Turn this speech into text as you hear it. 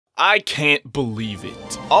I can't believe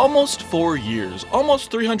it. Almost 4 years,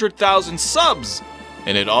 almost 300,000 subs.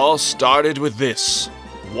 And it all started with this.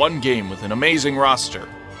 One game with an amazing roster.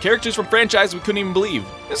 Characters from franchises we couldn't even believe.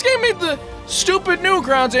 This game made the stupid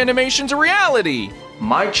Newgrounds animations a reality.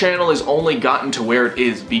 My channel has only gotten to where it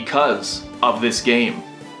is because of this game.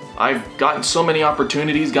 I've gotten so many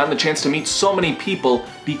opportunities, gotten the chance to meet so many people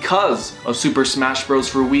because of Super Smash Bros.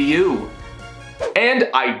 For Wii U. And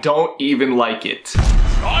I don't even like it.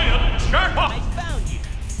 I found you,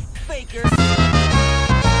 faker.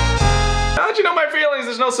 How'd you know my feelings?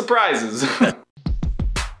 There's no surprises. Come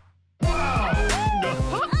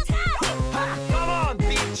on,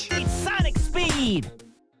 bitch! It's Sonic Speed!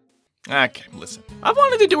 Okay, listen. I've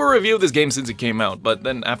wanted to do a review of this game since it came out, but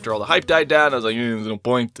then after all the hype died down, I was like, there's no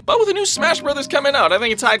point. But with the new Smash Brothers coming out, I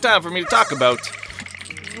think it's high time for me to talk about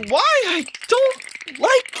why I don't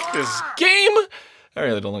like this game. I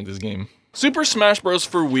really don't like this game. Super Smash Bros.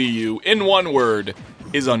 For Wii U, in one word,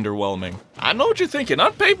 is underwhelming. I know what you're thinking.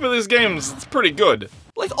 On paper, this game is pretty good.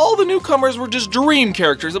 Like, all the newcomers were just dream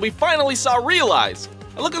characters that we finally saw realized.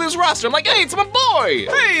 I look at this roster, I'm like, hey, it's my boy!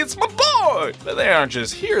 Hey, it's my boy! But they aren't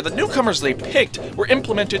just here. The newcomers they picked were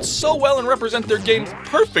implemented so well and represent their games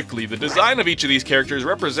perfectly. The design of each of these characters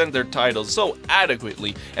represent their titles so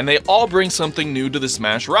adequately, and they all bring something new to the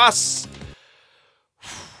Smash Ross.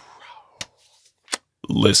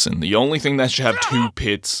 Listen, the only thing that should have 2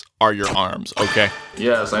 pits are your arms, okay?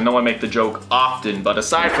 Yes, I know I make the joke often, but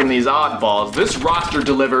aside from these oddballs, this roster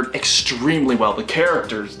delivered extremely well. The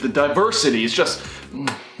characters, the diversity is just...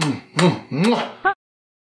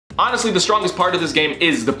 Honestly, the strongest part of this game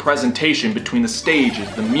is the presentation between the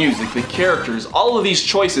stages, the music, the characters. All of these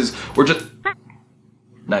choices were just...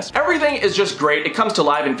 nice. Everything is just great. It comes to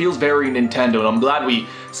life and feels very Nintendo, and I'm glad we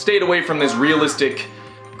stayed away from this realistic,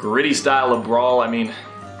 gritty style of brawl. I mean,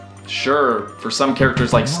 sure, for some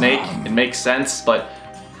characters like Snake, it makes sense, but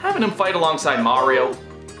having him fight alongside Mario...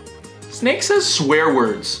 Snake says swear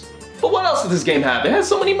words. But what else does this game have? It has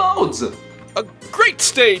so many modes. A great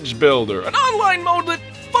stage builder, an online mode that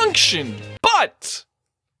functioned, but,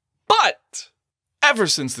 ever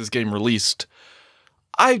since this game released,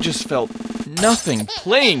 I just felt nothing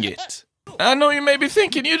playing it. I know you may be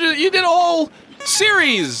thinking, you did a whole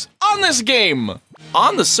series on this game.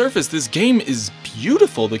 On the surface, this game is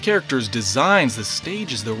beautiful. The characters' designs, the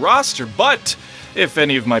stages, the roster, but if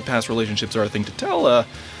any of my past relationships are a thing to tell,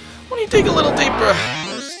 when you dig a little deeper,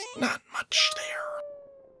 there's not much there.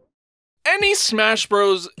 Any Smash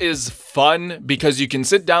Bros is fun because you can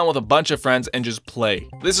sit down with a bunch of friends and just play.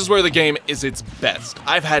 This is where the game is its best.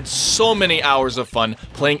 I've had so many hours of fun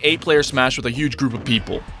playing 8-player Smash with a huge group of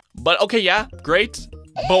people. But okay, yeah, great.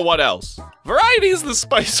 But what else? Variety is the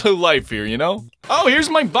spice of life here, you know? Oh, here's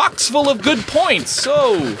my box full of good points,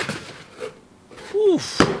 so...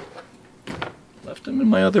 oof. Left them in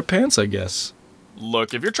my other pants, I guess.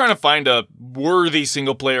 Look, if you're trying to find a worthy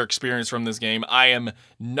single-player experience from this game, I am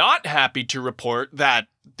not happy to report that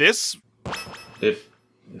this... If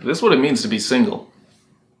this is what it means to be single.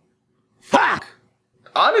 Fuck!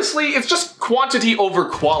 Honestly, it's just quantity over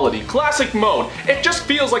quality. Classic mode. It just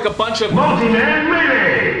feels like a bunch of... Multi-Man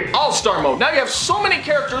Melee! All-Star mode. Now you have so many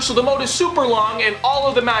characters, so the mode is super long, and all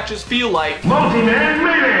of the matches feel like... Multi-Man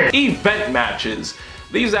Melee! Event matches.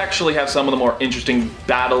 These actually have some of the more interesting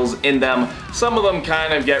battles in them. Some of them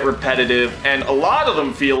kind of get repetitive, and a lot of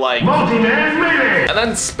them feel like... Multi-Man Melee! And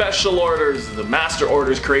then special orders, the master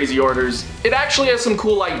orders, crazy orders. It actually has some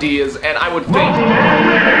cool ideas, and I would think... Multi-Man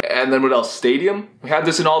Melee! And then what else? Stadium? We had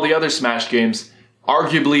this in all the other Smash games.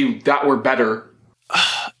 Arguably, that were better.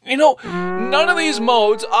 You know, none of these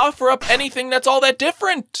modes offer up anything that's all that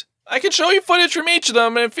different. I can show you footage from each of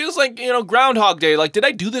them, and it feels like, you know, Groundhog Day. Like, did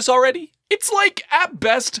I do this already? It's like, at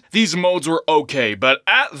best, these modes were okay, but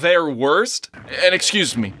at their worst, and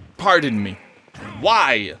excuse me, pardon me,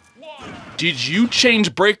 why did you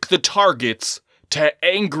change Break the Targets to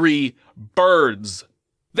Angry Birds?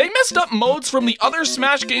 They messed up modes from the other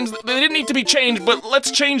Smash games that they didn't need to be changed, but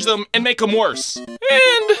let's change them and make them worse.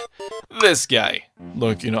 And this guy.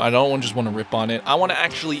 Look, you know, I don't just want to rip on it. I want to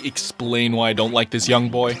actually explain why I don't like this young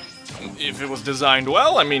boy. If it was designed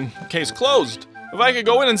well, I mean, case closed. If I could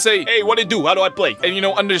go in and say, hey, what'd it do? How do I play? And, you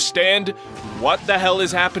know, understand what the hell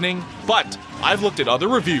is happening. But I've looked at other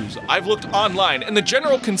reviews, I've looked online, and the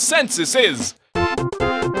general consensus is...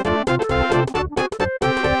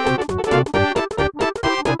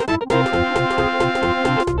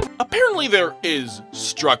 Apparently there is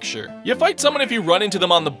structure. You fight someone if you run into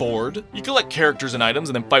them on the board. You collect characters and items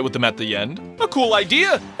and then fight with them at the end. A cool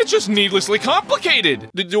idea. It's just needlessly complicated.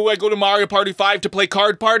 Do I go to Mario Party 5 to play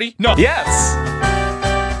Card Party? No. Yes.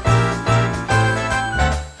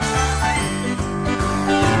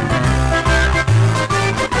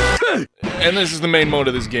 And this is the main mode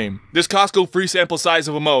of this game. This Costco free sample size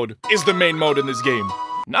of a mode is the main mode in this game.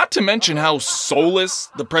 Not to mention how soulless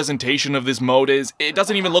the presentation of this mode is. It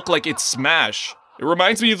doesn't even look like it's Smash. It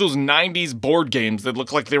reminds me of those 90s board games that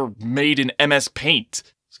look like they were made in MS Paint.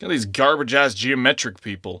 It's got these garbage-ass geometric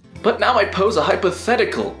people. But now I pose a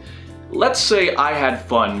hypothetical. Let's say I had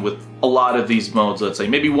fun with a lot of these modes, let's say,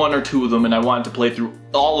 maybe 1 or 2 of them, and I wanted to play through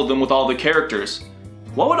all of them with all the characters.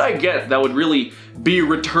 What would I get that would really be a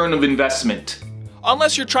return of investment?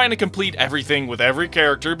 Unless you're trying to complete everything with every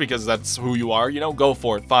character, because that's who you are, you know, go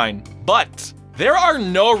for it, fine. But there are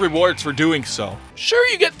no rewards for doing so. Sure,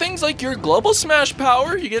 you get things like your global smash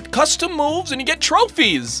power, you get custom moves, and you get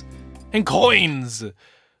trophies. And coins.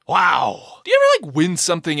 Wow. Do you ever, like, win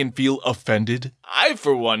something and feel offended? I,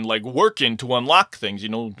 for one, like working to unlock things, you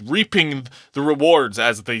know, reaping the rewards,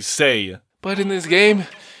 as they say. But in this game,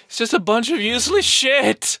 it's just a bunch of useless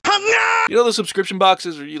shit. You know the subscription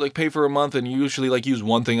boxes where you, like, pay for a month and you usually, like, use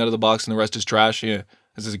one thing out of the box and the rest is trash? Yeah,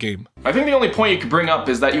 this is a game. I think the only point you could bring up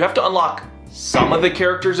is that you have to unlock some of the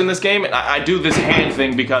characters in this game, and I do this hand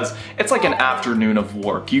thing because it's like an afternoon of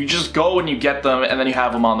work. You just go and you get them, and then you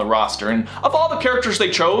have them on the roster. And of all the characters they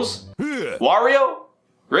chose, Wario?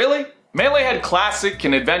 Really? Melee had Classic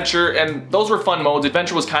and Adventure, and those were fun modes.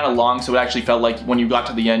 Adventure was kind of long, so it actually felt like when you got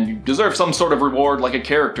to the end, you deserved some sort of reward like a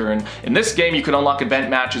character. And in this game, you could unlock event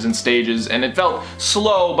matches and stages, and it felt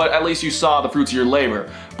slow, but at least you saw the fruits of your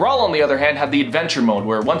labor. Brawl, on the other hand, had the Adventure mode,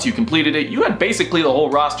 where once you completed it, you had basically the whole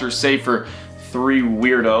roster save for 3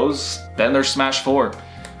 weirdos. Then there's Smash 4.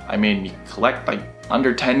 I mean, you collect like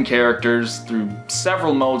under 10 characters through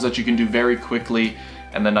several modes that you can do very quickly,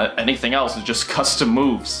 and then anything else is just custom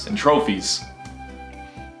moves and trophies.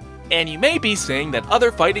 And you may be saying that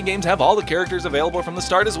other fighting games have all the characters available from the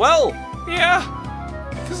start as well. Yeah,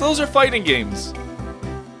 because those are fighting games.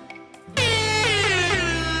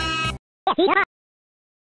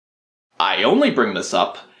 I only bring this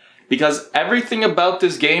up because everything about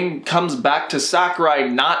this game comes back to Sakurai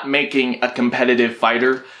not making a competitive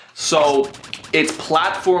fighter, so its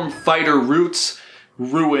platform fighter roots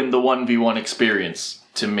ruin the 1v1 experience.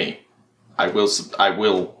 To me. I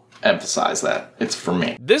will emphasize that. It's for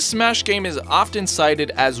me. This Smash game is often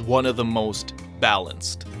cited as one of the most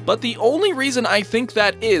balanced. But the only reason I think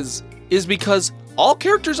that is because all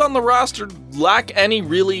characters on the roster lack any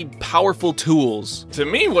really powerful tools. To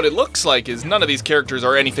me, what it looks like is none of these characters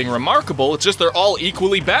are anything remarkable, it's just they're all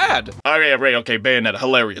equally bad. Okay, Bayonetta,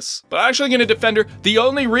 hilarious. But I'm actually gonna defend her. The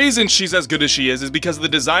only reason she's as good as she is because the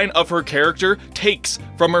design of her character takes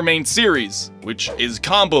from her main series, which is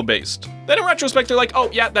combo-based. Then in retrospect, they're like, oh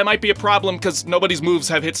yeah, that might be a problem because nobody's moves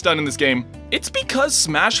have hit stun in this game. It's because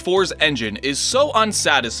Smash 4's engine is so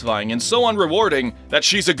unsatisfying and so unrewarding that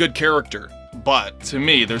she's a good character. But, to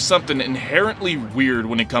me, there's something inherently weird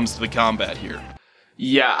when it comes to the combat here.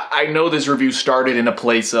 Yeah, I know this review started in a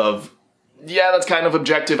place of, yeah, that's kind of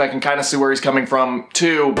objective, I can kind of see where he's coming from,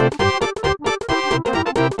 too.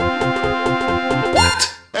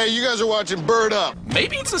 What? Hey, you guys are watching Bird Up.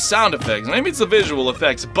 Maybe it's the sound effects, maybe it's the visual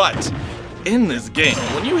effects, but in this game,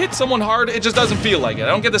 when you hit someone hard, it just doesn't feel like it. I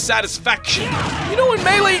don't get the satisfaction. You know, in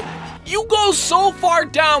Melee, you go so far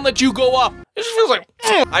down that you go up. It just feels like,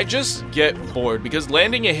 I just get bored because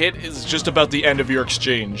landing a hit is just about the end of your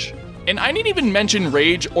exchange. And I didn't even mention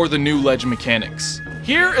Rage or the new ledge mechanics.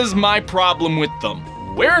 Here is my problem with them.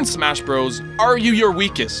 Where in Smash Bros. Are you your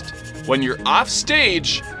weakest? When you're off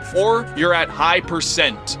stage or you're at high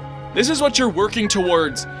percent. This is what you're working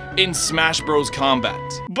towards in Smash Bros. Combat.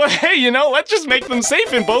 But hey, you know, let's just make them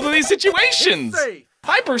safe in both of these situations.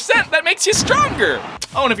 High percent, that makes you stronger.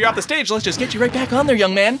 Oh, and if you're off the stage, let's just get you right back on there,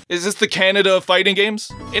 young man. Is this the Canada of fighting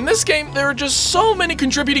games? In this game, there are just so many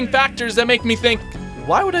contributing factors that make me think,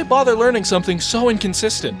 why would I bother learning something so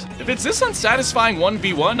inconsistent? If it's this unsatisfying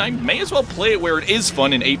 1v1, I may as well play it where it is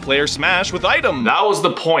fun in 8-player Smash with items. That was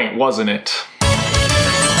the point, wasn't it?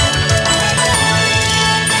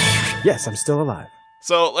 Yes, I'm still alive.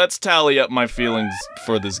 So let's tally up my feelings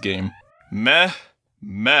for this game. Meh,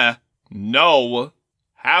 no.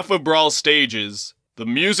 Half of Brawl stages. The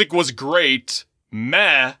music was great,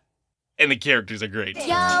 meh, and the characters are great.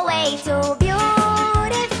 You're way too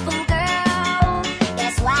beautiful, girl.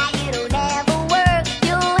 That's why it'll never work.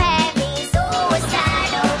 You have me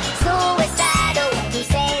suicidal. You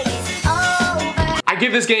say it's over. I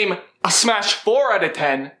give this game a Smash 4 out of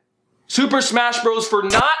 10. Super Smash Bros. For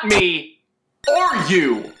not me or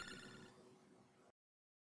you.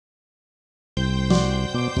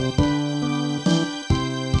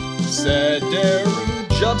 Said Daru,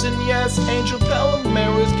 jump Thompson, yes, Angel Pelham,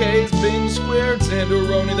 Maris Case, Bing Square,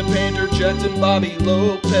 Zanderoni the painter, Jet and Bobby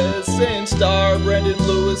Lopez, Sin Star, Brendan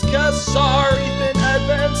Lewis, Kessar, Ethan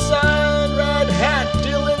Edmondson, Red Hat,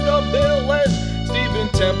 Dylan the Billet, Stephen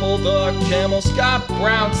Temple, the Camel, Scott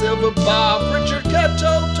Brown, Silver Bob, Richard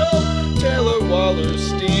Katoto, Taylor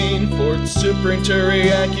Wallerstein, Ford Supering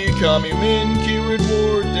Teriyaki, Kami Min, Keyword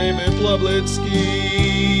Ward, David Blublitsky,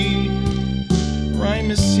 Ryan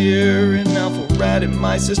Messier, and Alpha Rat, and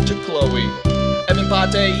my sister Chloe. Evan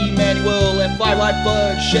Pate, Emmanuel, and Firelight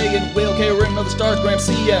Bud, Shay and Will, K. Ring of the Stars, Graham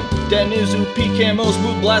CM, Dan Nizu, P. Camo,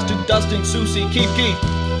 Smooth Blaster, Dustin, Susie, Keith,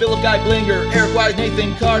 Philip Guy Blinger, Eric Wise,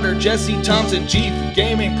 Nathan Carter, Jesse Thompson, Jeep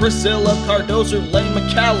Gaming, Priscilla Cardoso, Lane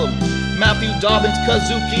McCallum, Matthew Dobbins,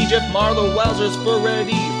 Kazuki, Jeff Marlowe, Wowzers,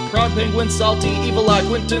 Ferretti, Prawn Penguin, Salty, Evil Eye,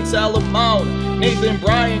 Quentin Salamone, Nathan,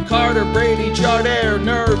 Brian, Carter, Brady, Chardair,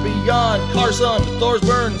 Nerve, Beyond, Carson,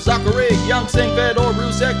 Thorsburn, Zachary, Young, Sing, Fedor,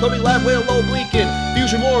 Rusek, Cody Ladwell, Obliquin,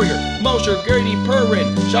 Fusion Warrior, Mosher, Grady,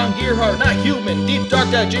 Perrin, Sean Gearhart, Not Human, Deep Dark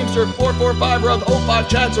Dad, James Dirk, 445, Rug, 05,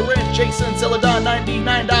 Chad Soren, Jason, Celadon,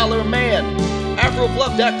 $99 Man, Afro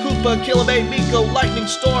Fluff, Dak Koopa, Killabay, Miko, Lightning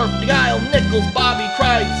Storm, Guile, Nichols, Bobby,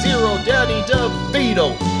 Cry, Zero, Danny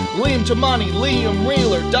DeVito, Liam Tamani, Liam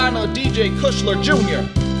Reeler, Donna, DJ Kushler Jr.,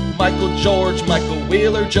 Michael George, Michael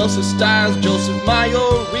Wheeler, Joseph Stiles, Joseph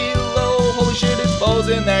Mayo, Relo, holy shit,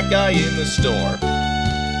 exposing that guy in the store.